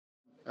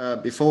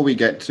Before we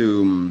get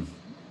to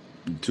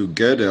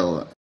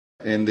Gödel,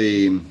 in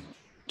the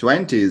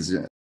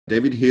 20s,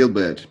 David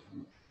Hilbert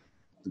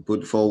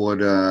put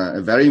forward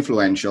a very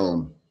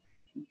influential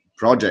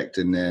project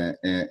in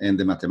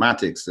the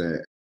mathematics.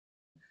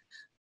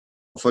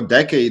 For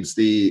decades,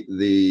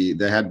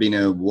 there had been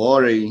a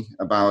worry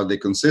about the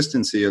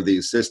consistency of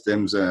these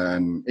systems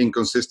and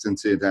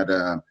inconsistency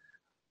that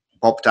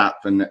popped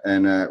up and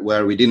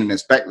where we didn't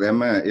expect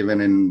them,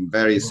 even in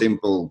very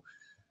simple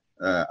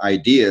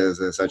ideas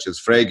such as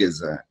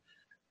Frege's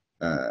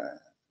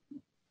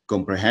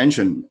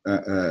comprehension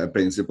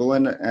principle,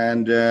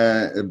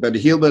 but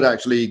Hilbert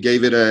actually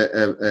gave it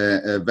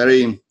a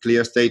very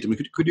clear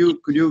statement. Could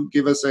you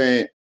give us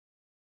a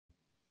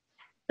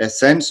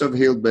sense of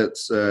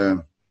Hilbert's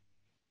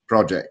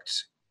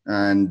project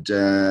and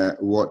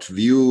what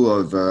view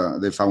of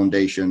the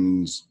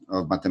foundations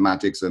of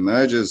mathematics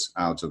emerges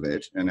out of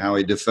it, and how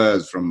it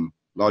differs from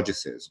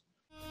logicism?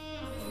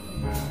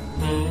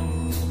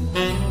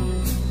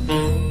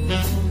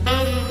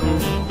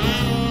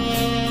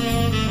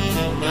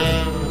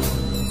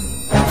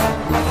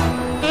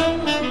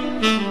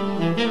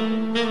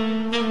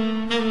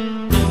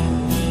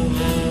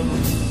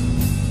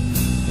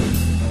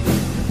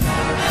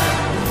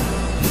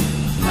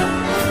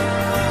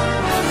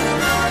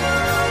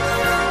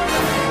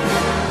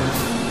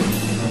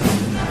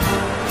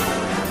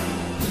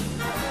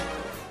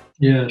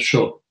 Yeah,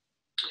 sure.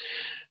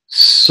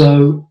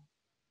 So,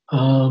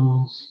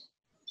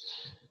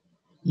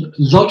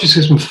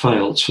 logicism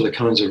fails for the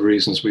kinds of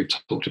reasons we've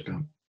talked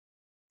about.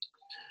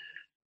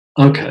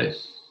 Okay,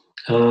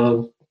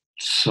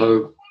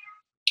 so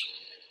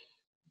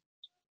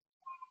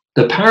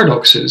the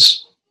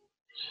paradoxes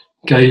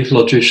gave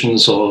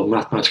logicians or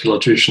mathematical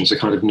logicians a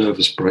kind of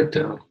nervous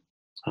breakdown.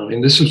 I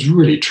mean, this was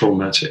really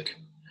traumatic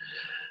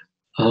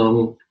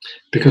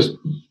because,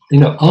 you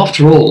know,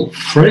 after all,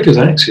 Frege's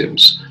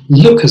axioms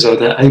look as though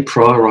they're a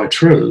priori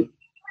true.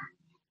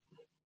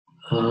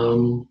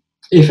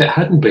 If it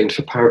hadn't been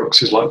for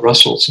paradoxes like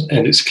Russell's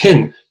and its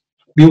kin,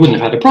 we wouldn't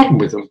have had a problem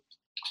with them.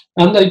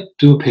 And they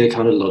do appear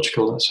kind of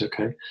logical, that's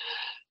okay.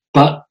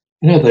 But,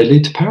 you know, they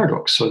lead to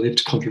paradox, so they lead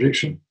to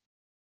contradiction.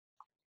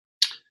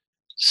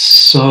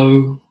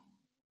 So,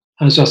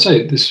 as I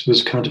say, this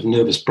was a kind of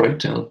nervous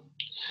breakdown.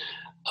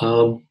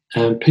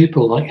 And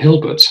people like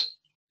Hilbert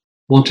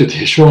wanted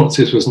the assurance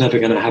this was never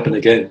going to happen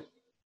again.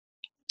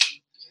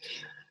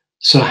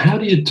 So how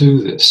do you do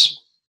this?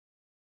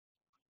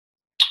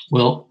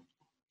 Well,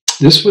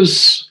 this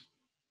was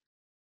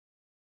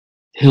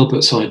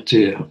Hilbert's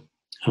idea.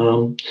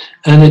 And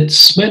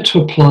it's meant to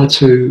apply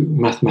to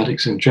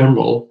mathematics in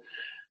general.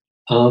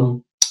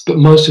 But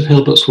most of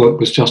Hilbert's work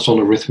was just on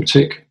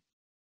arithmetic.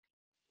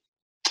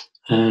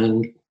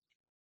 And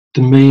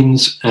the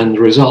means and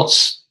the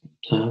results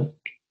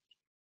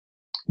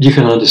you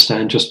can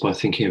understand just by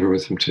thinking of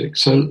arithmetic.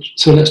 So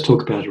let's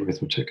talk about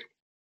arithmetic.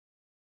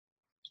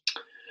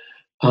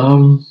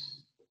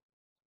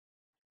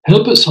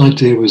 Hilbert's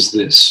idea was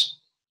this.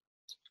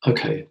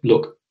 Okay,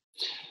 look,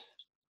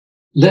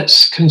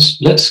 let's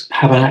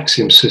have an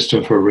axiom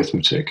system for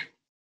arithmetic.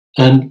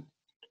 And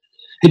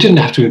he didn't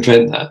have to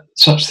invent that.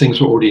 Such things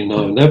were already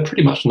known. They're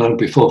pretty much known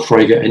before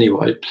Frege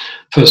anyway.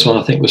 First one,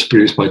 I think, was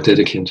produced by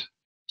Dedekind.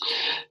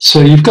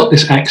 So you've got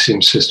this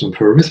axiom system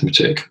for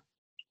arithmetic,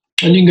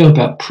 and you can go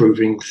about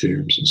proving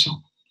theorems and so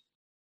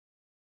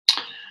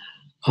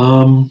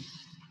on.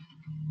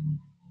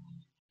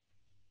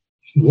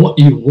 What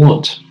you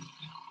want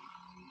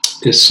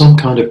is some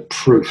kind of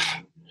proof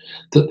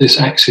that this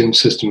axiom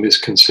system is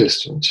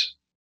consistent.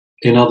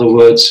 In other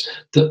words,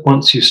 that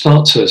once you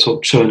start to sort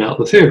of churn out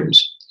the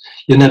theorems,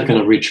 you're never going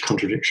to reach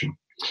contradiction.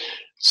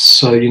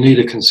 So you need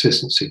a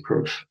consistency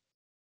proof.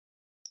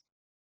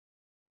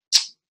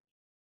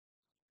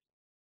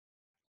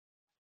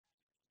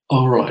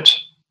 All right.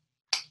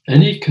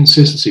 Any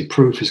consistency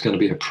proof is going to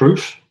be a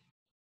proof.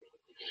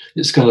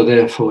 It's going to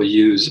therefore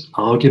use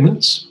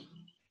arguments.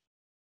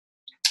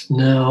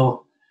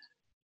 Now,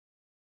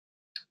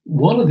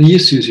 one of the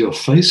issues you're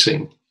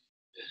facing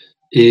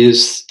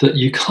is that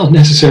you can't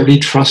necessarily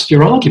trust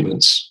your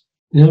arguments.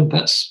 You know,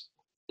 that's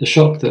the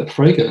shock that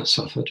Frege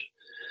suffered.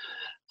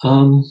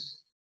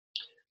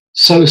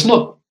 So it's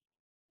not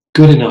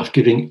good enough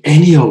giving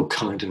any old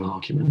kind of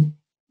argument.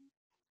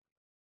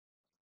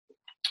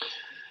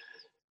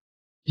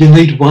 You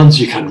need ones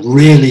you can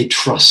really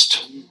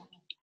trust.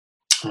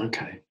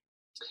 Okay.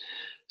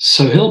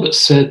 So Hilbert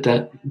said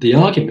that the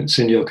arguments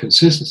in your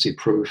consistency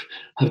proof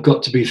have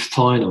got to be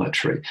finite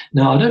tree.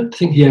 Now, I don't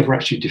think he ever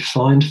actually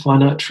defined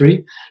finite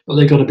tree, but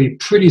they've got to be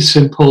pretty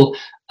simple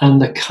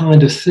and the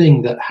kind of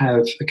thing that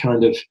have a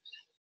kind of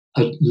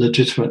a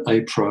legitimate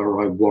a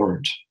priori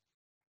warrant.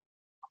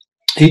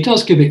 He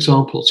does give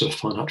examples of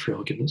finite tree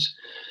arguments.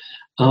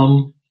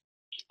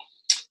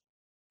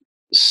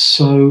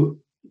 So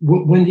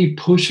when he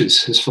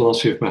pushes his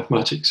philosophy of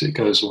mathematics, it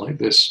goes like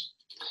this.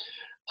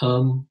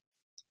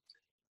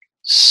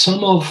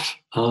 Some of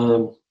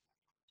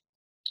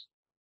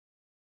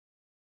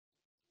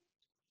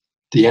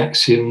the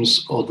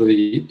axioms or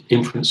the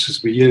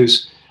inferences we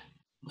use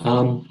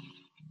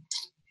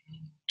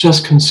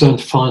just concern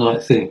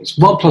finite things.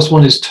 1 plus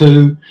 1 is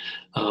 2,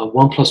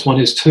 1 plus 1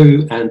 is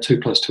 2, and 2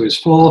 plus 2 is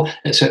 4,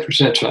 etc.,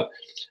 etc.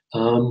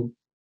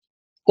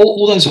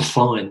 All those are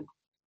fine.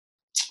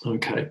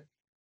 Okay.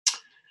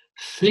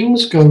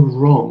 Things go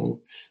wrong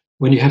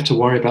when you have to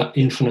worry about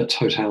infinite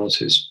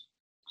totalities,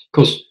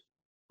 because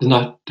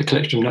the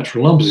collection of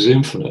natural numbers is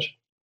infinite.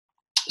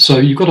 So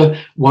you've got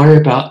to worry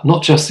about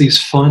not just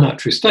these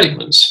finite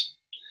statements,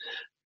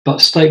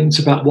 but statements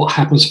about what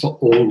happens for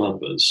all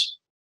numbers.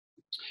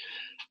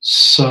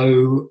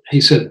 So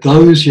he said,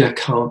 those you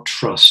can't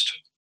trust.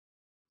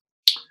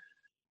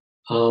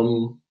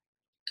 They're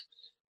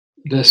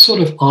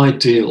sort of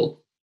ideal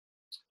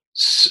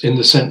in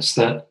the sense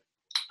that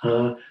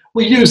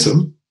we use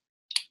them,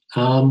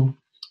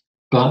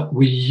 but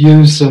we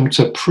use them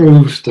to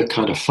prove the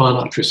kind of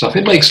finite stuff.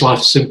 It makes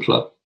life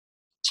simpler,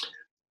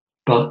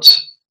 but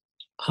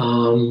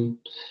in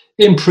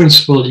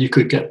principle, you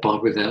could get by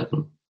without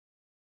them.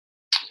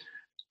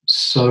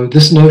 So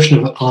this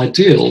notion of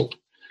ideal,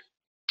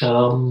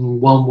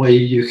 one way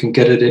you can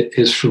get at it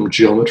is from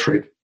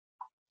geometry.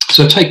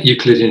 So take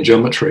Euclidean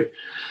geometry.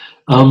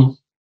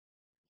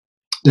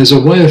 There's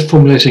a way of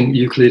formulating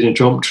Euclidean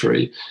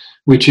geometry,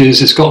 which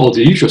is it's got all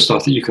the usual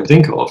stuff that you can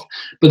think of,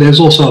 but there's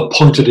also a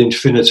point at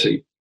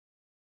infinity.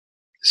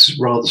 This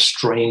rather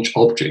strange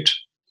object.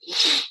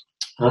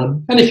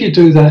 And if you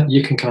do that,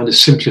 you can kind of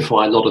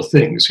simplify a lot of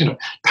things. You know,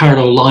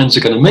 parallel lines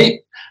are going to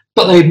meet,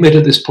 but they meet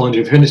at this point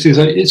of infinity,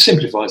 so it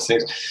simplifies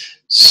things.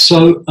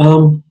 So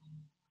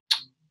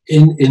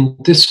in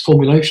this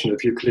formulation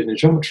of Euclidean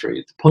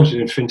geometry, the point of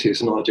infinity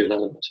is an ideal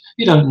element.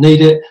 You don't need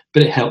it,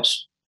 but it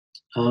helps.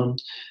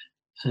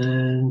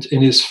 And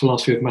in his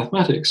philosophy of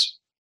mathematics,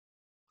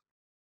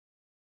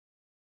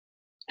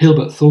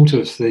 Hilbert thought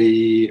of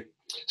the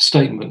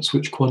statements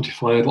which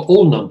quantify over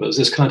all numbers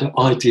as kind of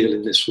ideal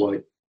in this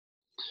way.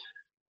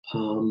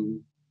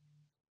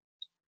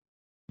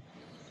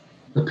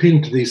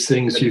 Appealing to these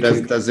things,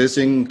 does this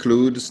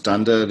include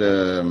standard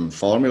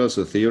formulas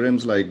or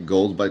theorems like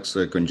Goldbach's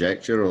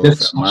conjecture or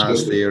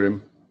Fermat's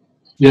theorem?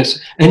 Yes,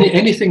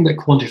 anything that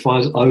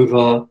quantifies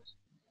over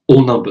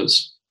all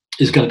numbers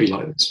is going to be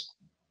like this.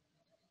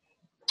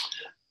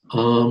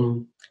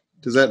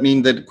 Does that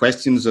mean that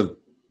questions of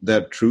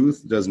that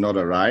truth does not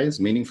arise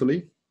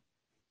meaningfully?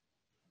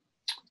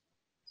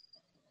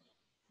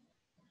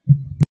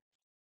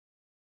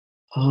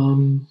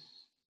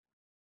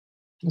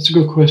 That's a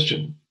good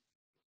question.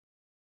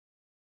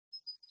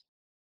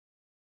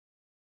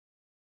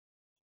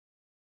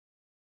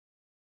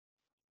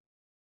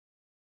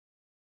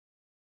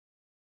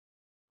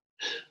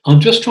 I'm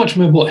just trying to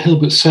remember what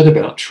Hilbert said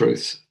about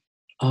truth.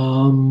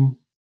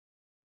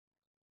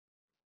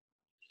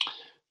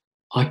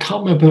 I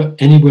can't remember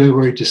anywhere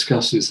where he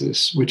discusses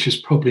this, which is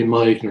probably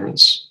my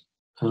ignorance.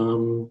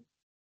 But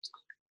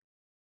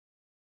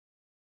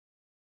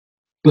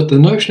the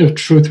notion of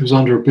truth was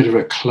under a bit of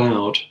a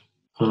cloud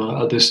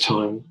at this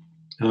time.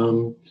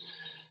 You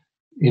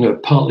know,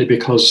 partly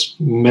because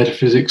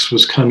metaphysics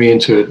was coming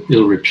into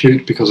ill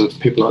repute because of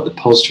people like the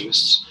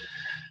positivists.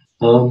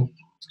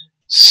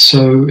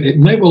 So it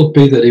may well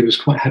be that he was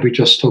quite happy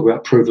just to talk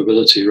about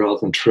provability rather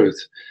than truth.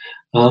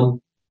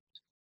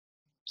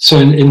 So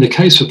in the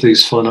case of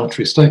these finite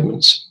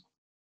statements,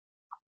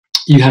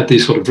 you have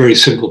these sort of very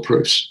simple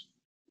proofs.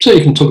 So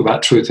you can talk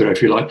about truth there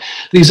if you like.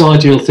 These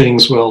ideal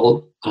things,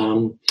 well,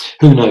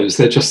 who knows?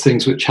 They're just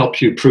things which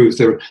help you prove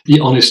the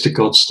honest to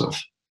God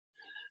stuff.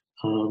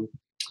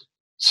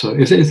 So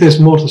if there's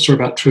more to the story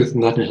about truth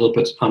than that in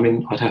Hilbert, I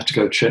mean, I'd have to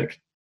go check.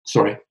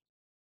 Sorry.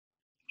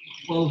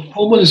 Well,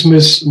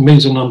 formalism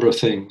means a number of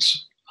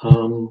things.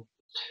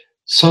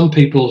 Some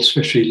people,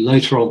 especially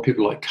later on,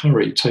 people like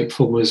Curry, take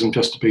formalism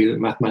just to be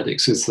that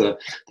mathematics is the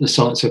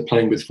science of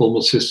playing with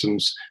formal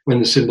systems when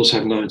the symbols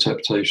have no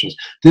interpretations.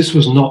 This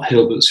was not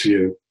Hilbert's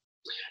view.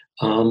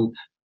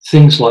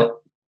 Things like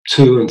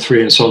 2 and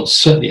 3 and so on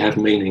certainly have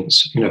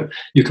meanings. You know,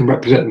 you can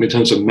represent them in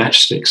terms of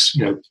matchsticks,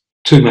 you know,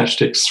 2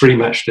 matchsticks, 3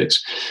 matchsticks.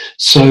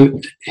 So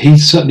he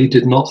certainly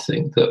did not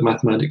think that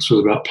mathematics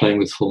was about playing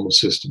with formal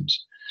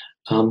systems.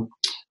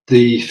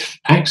 The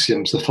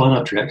axioms, the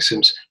finite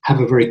axioms, have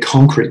a very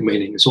concrete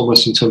meaning. It's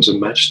almost in terms of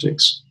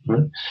matchsticks,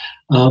 right?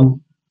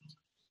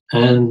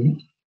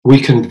 And we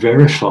can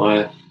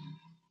verify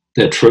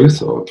their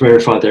truth or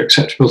verify their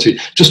acceptability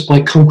just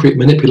by concrete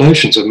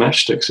manipulations of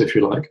matchsticks, if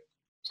you like.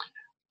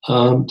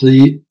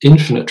 The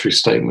infinitary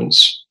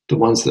statements, the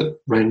ones that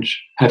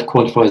have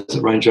quantifiers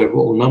that range over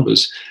all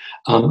numbers,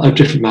 are a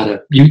different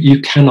matter. You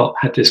cannot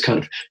have this kind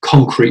of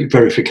concrete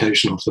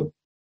verification of them.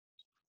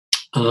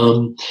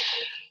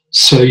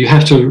 So you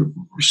have to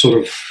sort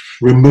of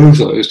remove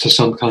those to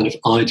some kind of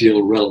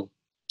ideal realm.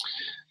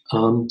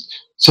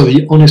 So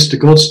the honest to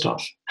God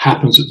stuff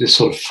happens at this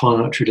sort of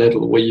finite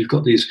level where you've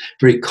got these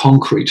very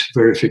concrete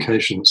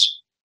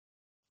verifications.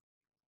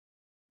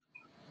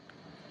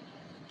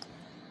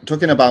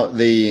 Talking about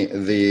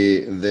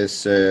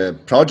this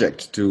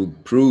project to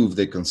prove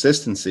the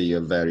consistency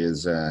of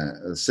various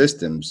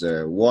systems,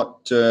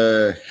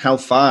 how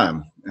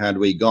far had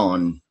we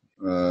gone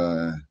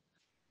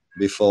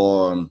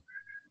before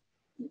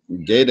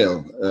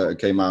Gödel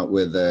came out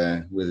with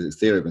his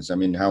theorems. I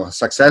mean, how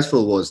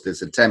successful was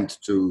this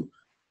attempt to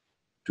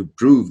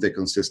prove the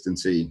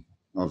consistency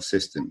of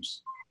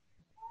systems?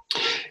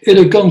 It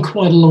had gone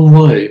quite a long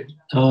way.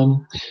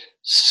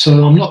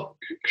 So I'm not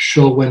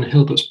sure when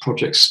Hilbert's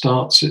project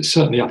starts. It's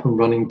certainly up and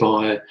running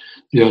by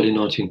the early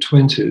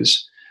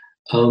 1920s.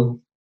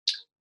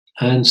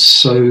 And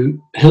so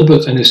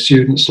Hilbert and his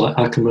students like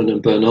Ackermann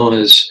and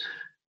Bernays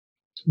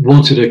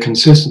wanted a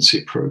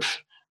consistency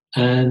proof,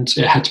 and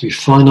it had to be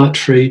finite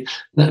tree.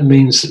 That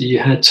means that you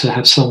had to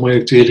have some way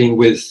of dealing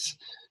with,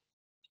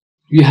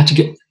 you had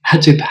to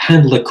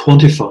handle the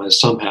quantifiers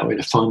somehow in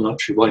a finite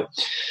tree way.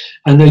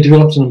 And they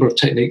developed a number of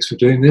techniques for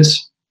doing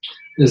this.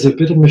 There's a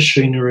bit of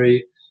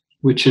machinery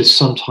which is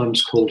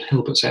sometimes called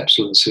Hilbert's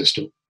epsilon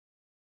system.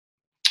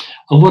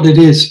 And what it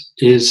is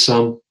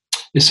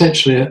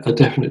essentially a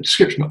definite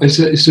description.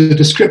 It's a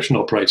description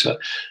operator,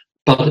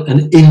 but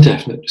an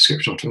indefinite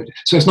description operator.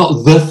 So it's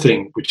not the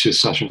thing which is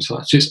such and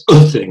such, it's a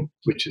thing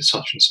which is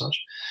such and such.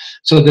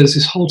 So there's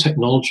this whole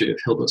technology of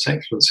Hilbert's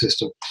epsilon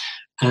system,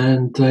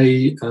 and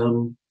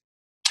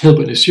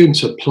Hilbert and his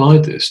students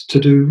applied this to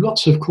do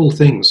lots of cool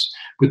things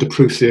with the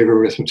proof theory of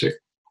arithmetic.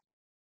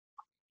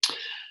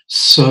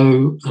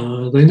 So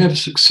they never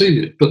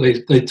succeeded, but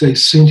they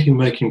seem to be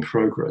making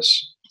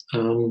progress.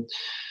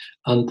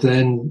 And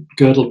then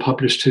Gödel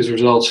published his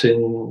results in,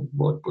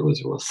 what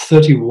was it,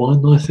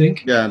 31, I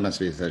think? Yeah, it must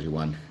be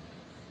 31.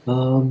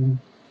 And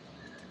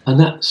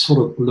that sort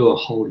of blew a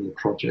hole in the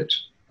project.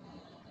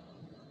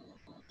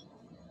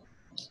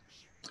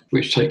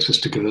 Which takes us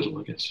to Gödel,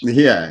 I guess.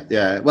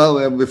 Yeah.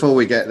 Well, before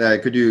we get there,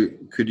 could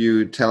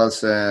you tell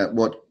us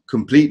what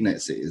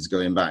completeness is,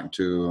 going back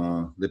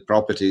to the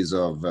properties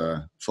of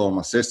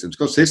formal systems?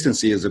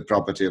 Consistency is a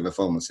property of a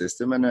formal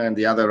system, and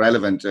the other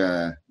relevant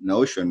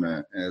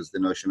notion is the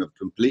notion of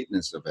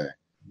completeness of a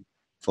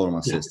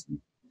formal system.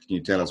 Can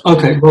you tell us?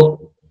 Okay,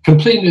 well,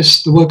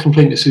 completeness, the word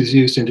completeness is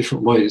used in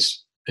different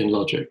ways in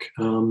logic.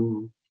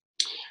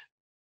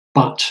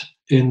 But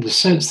in the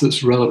sense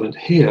that's relevant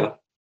here,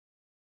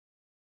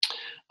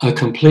 a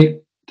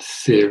complete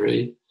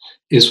theory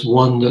is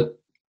one that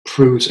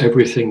proves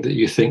everything that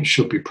you think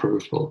should be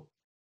provable.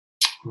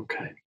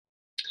 Okay.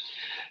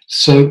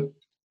 So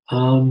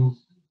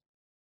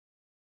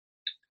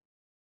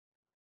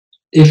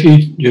if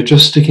you're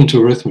just sticking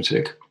to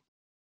arithmetic,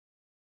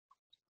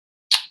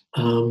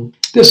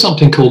 there's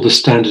something called the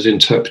standard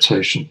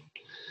interpretation.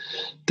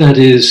 That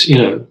is,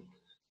 the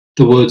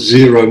word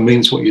zero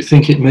means what you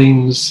think it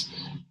means.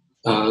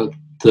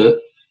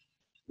 The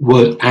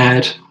word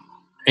add,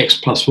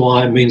 x plus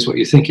y, means what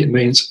you think it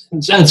means,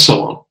 and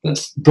so on.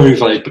 That's very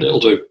vague, but it'll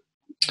do.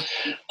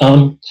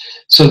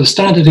 So the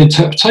standard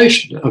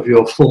interpretation of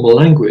your formal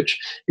language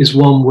is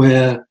one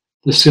where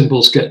the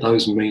symbols get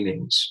those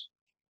meanings.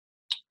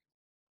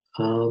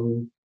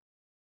 And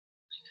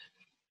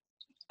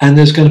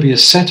there's going to be a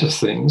set of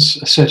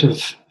things, a set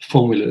of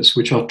formulas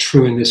which are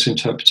true in this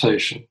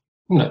interpretation.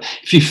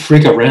 If you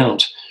frig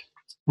around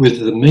with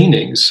the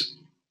meanings,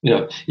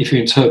 if you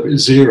interpret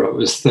 0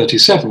 as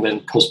 37, then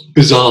of course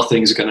bizarre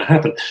things are going to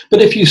happen.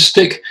 But if you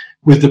stick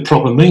with the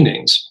proper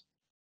meanings,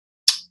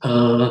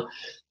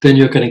 then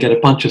you're going to get a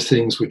bunch of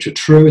things which are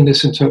true in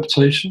this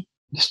interpretation,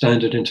 the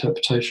standard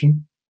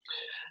interpretation.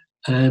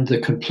 And the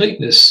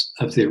completeness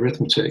of the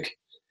arithmetic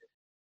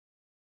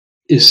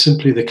is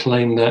simply the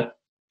claim that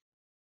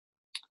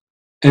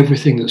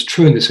everything that's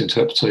true in this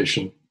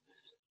interpretation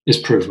is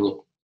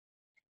provable.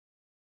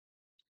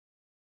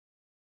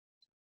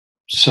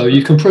 So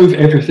you can prove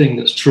everything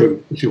that's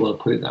true, if you want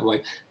to put it that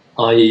way,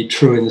 i.e.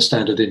 true in the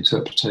standard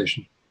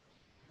interpretation.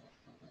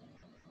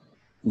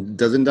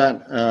 Doesn't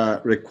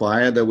that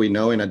require that we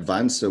know in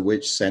advance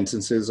which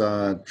sentences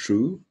are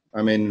true?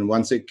 I mean,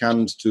 once it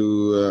comes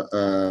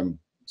to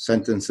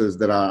sentences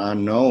that are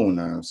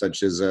unknown,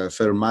 such as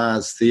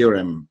Fermat's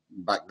theorem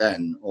back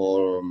then,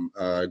 or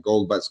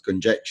Goldbach's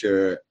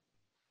conjecture,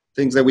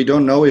 things that we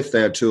don't know if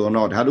they're true or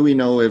not, how do we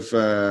know if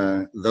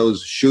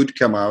those should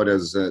come out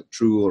as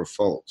true or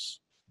false?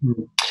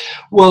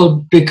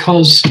 Well,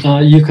 because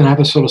you can have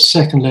a sort of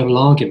second level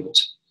argument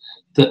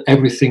that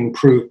everything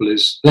true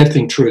is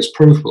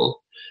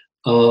provable,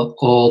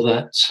 or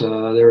that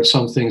there are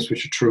some things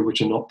which are true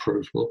which are not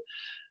provable.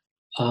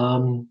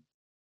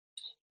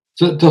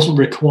 So it doesn't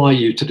require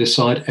you to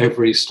decide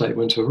every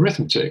statement of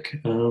arithmetic,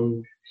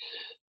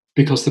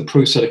 because the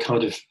proofs are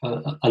kind of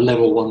a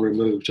level one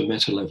removed, a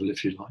meta level,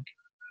 if you like,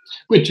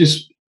 which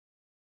is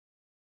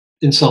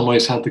in some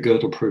ways how the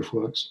Gödel proof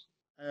works.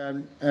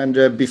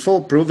 And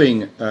before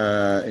proving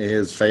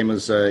his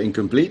famous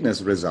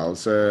incompleteness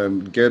results,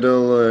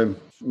 Gödel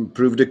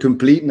proved a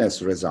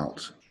completeness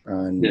result.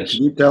 And yes.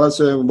 Can you tell us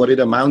what it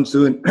amounts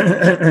to,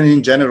 and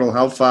in general,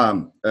 how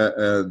far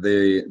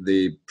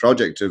the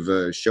project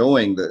of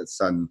showing that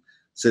some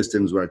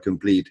systems were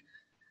complete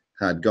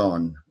had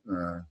gone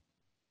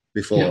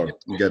before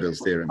Gödel's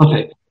theorem?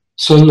 Okay,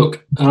 so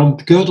look,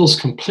 Gödel's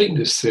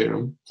completeness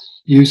theorem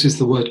uses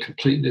the word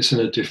completeness in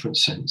a different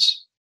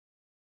sense.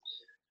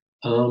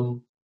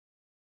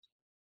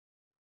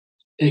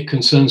 it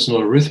concerns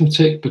not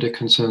arithmetic, but it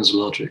concerns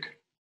logic.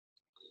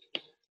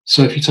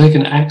 So if you take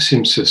an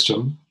axiom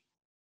system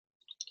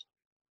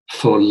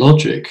for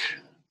logic,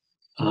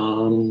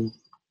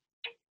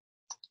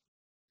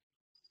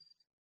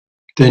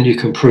 then you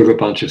can prove a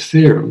bunch of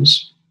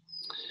theorems.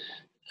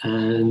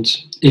 And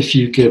if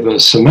you give a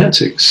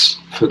semantics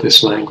for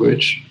this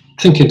language,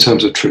 think in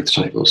terms of truth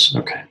tables,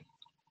 okay.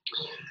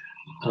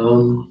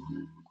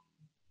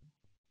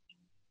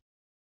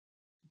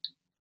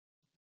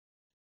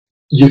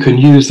 You can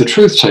use the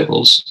truth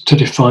tables to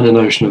define a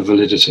notion of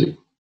validity.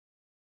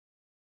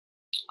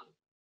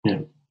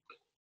 Yeah.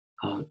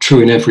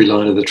 True in every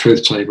line of the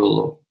truth table,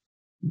 or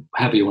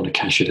however you want to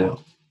cash it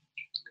out.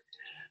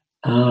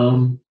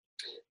 And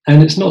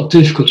it's not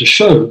difficult to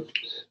show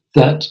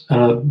that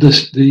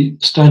the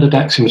standard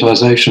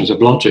axiomatizations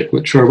of logic,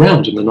 which were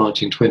around in the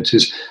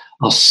 1920s,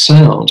 are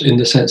sound in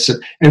the sense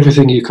that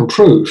everything you can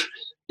prove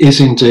is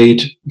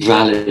indeed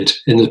valid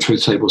in the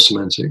truth table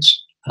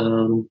semantics.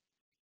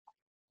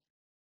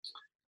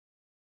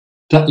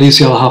 That leaves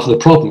the other half of the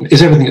problem.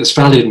 Is everything that's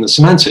valid in the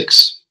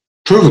semantics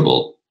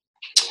provable?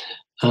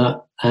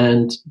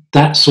 And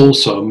that's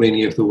also a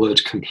meaning of the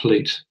word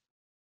complete.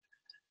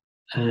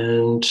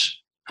 And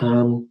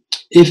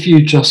if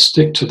you just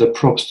stick to the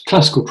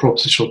classical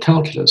propositional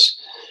calculus,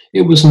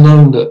 it was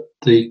known that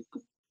the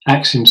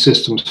axiom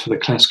systems for the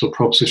classical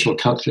propositional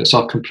calculus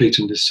are complete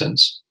in this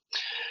sense.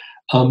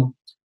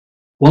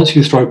 Once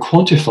you throw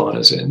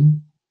quantifiers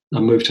in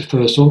and move to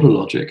first order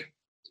logic,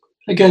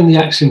 again, the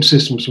axiom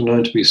systems were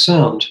known to be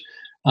sound,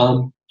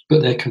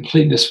 but their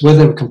completeness, whether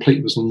they were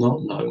complete, was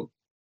not known.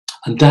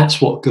 And that's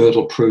what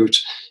Gödel proved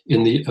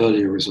in the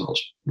earlier result.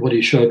 What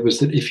he showed was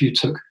that if you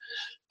took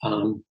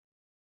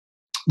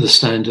the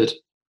standard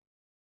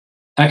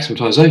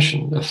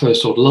axiomatization of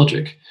first order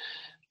logic,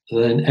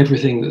 then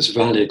everything that's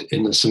valid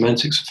in the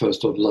semantics of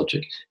first order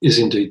logic is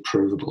indeed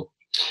provable.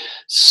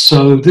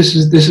 So this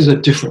is a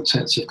different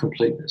sense of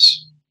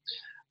completeness.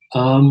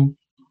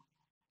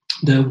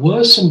 There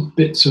were some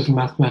bits of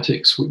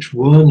mathematics which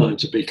were known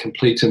to be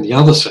complete in the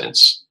other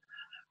sense.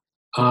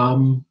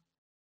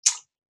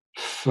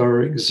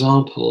 For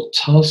example,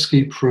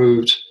 Tarski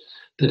proved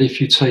that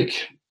if you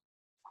take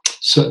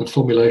certain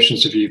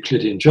formulations of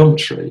Euclidean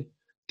geometry,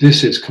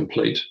 this is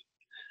complete.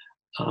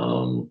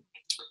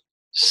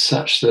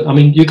 Such that, I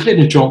mean,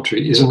 Euclidean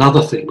geometry is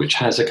another thing which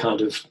has a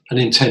kind of an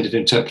intended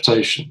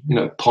interpretation, you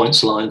know,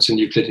 points, lines in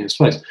Euclidean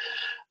space.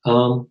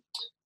 And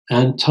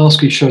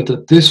Tarski showed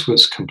that this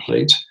was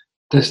complete.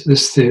 This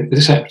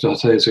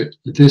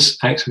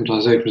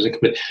axiomatization was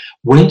incomplete.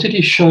 When did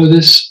he show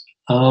this?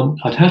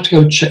 I'd have to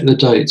go check the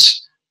dates.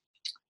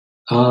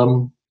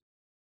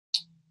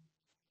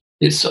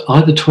 It's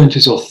either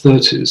 20s or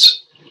 30s,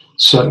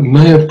 so it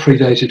may have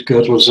predated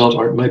Gödel's result,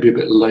 or it may be a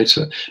bit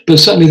later. But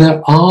certainly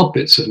there are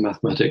bits of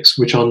mathematics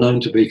which are known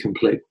to be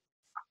complete.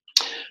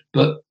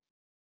 But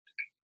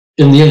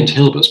in the end,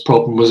 Hilbert's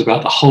problem was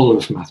about the whole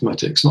of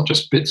mathematics, not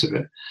just bits of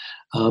it.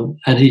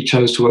 And he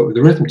chose to work with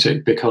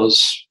arithmetic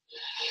because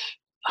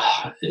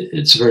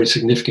it's a very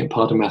significant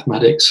part of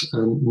mathematics,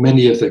 and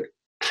many of the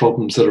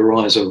problems that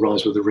arise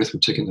with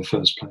arithmetic in the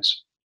first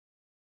place.